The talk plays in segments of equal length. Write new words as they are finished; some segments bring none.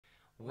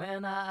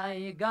When are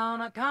you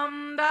gonna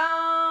come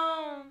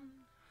down?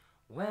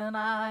 When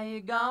are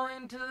you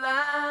going to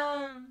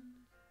land?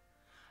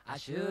 I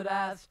should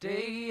have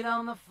stayed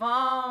on the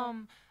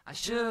farm. I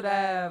should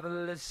have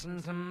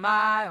listened to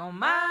my old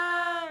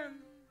man.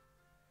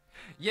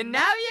 You know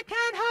you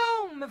can't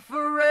hold me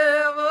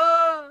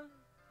forever.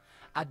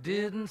 I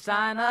didn't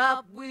sign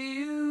up with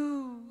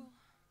you.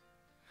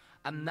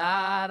 I'm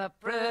not a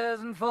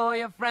present for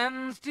your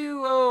friends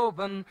to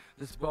open.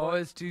 This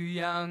boy's too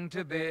young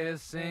to be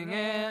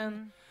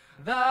singing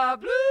the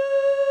blues.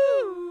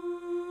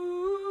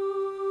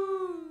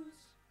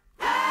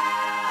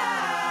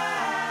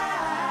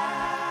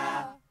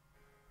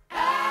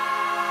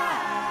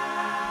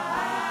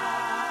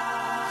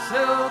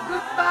 So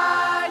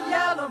goodbye,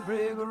 yellow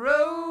brick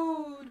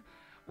road,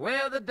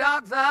 where the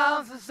dogs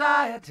of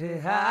society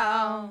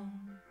howl.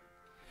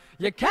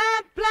 You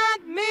can't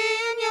plant me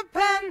in your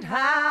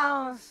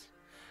penthouse.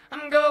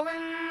 I'm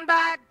going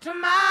back to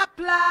my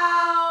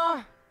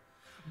plow,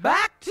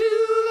 back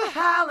to the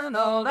howling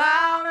old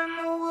owl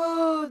in the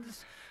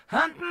woods,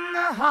 hunting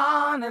the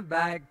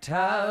honeyback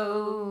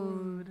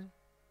toad.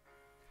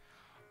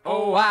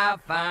 Oh, I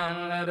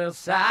finally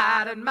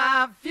decided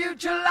my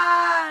future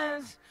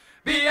lies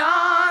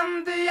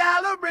beyond the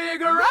yellow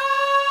brick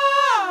road.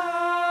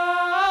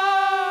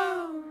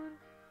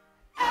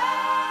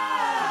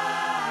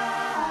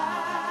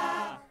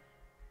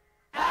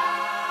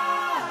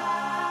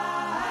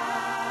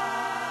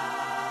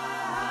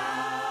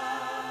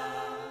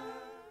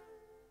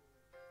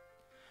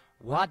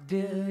 What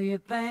do you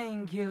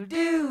think you'll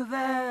do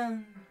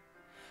then?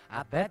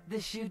 I bet they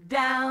shoot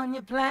down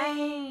your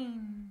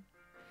plane.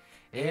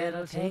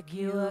 It'll take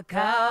you a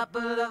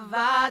couple of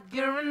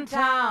vodka and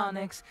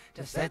tonics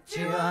to set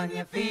you on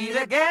your feet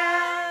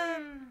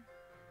again.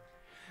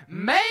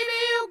 Maybe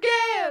you'll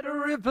get a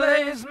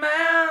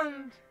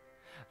replacement.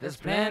 There's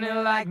plenty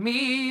like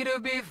me to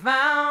be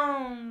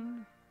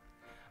found.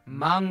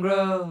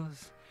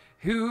 Mongrels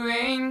who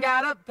ain't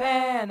got a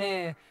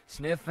penny,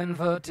 sniffing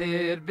for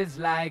tidbits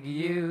like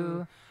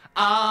you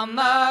on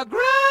the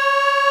ground.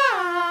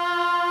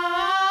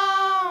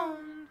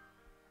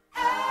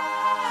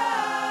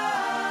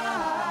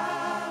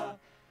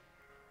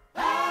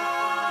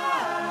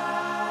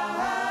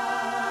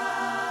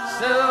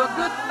 So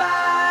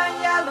goodbye,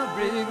 yellow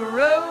brick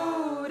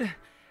road,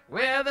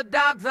 where the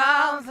dogs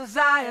of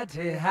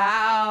society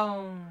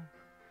howl.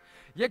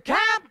 You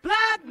can't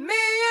plant me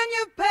in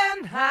your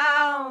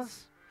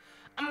penthouse.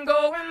 I'm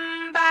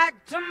going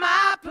back to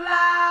my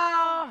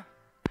plow,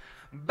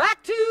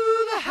 back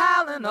to the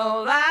howling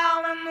old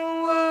owl in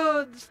the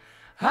woods,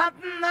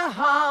 hunting the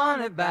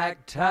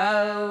honeyback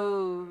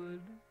toad.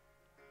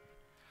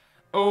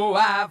 Oh,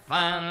 I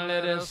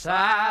finally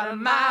decided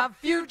my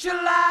future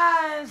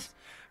lies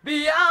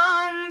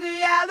beyond the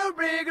yellow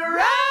brick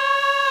road.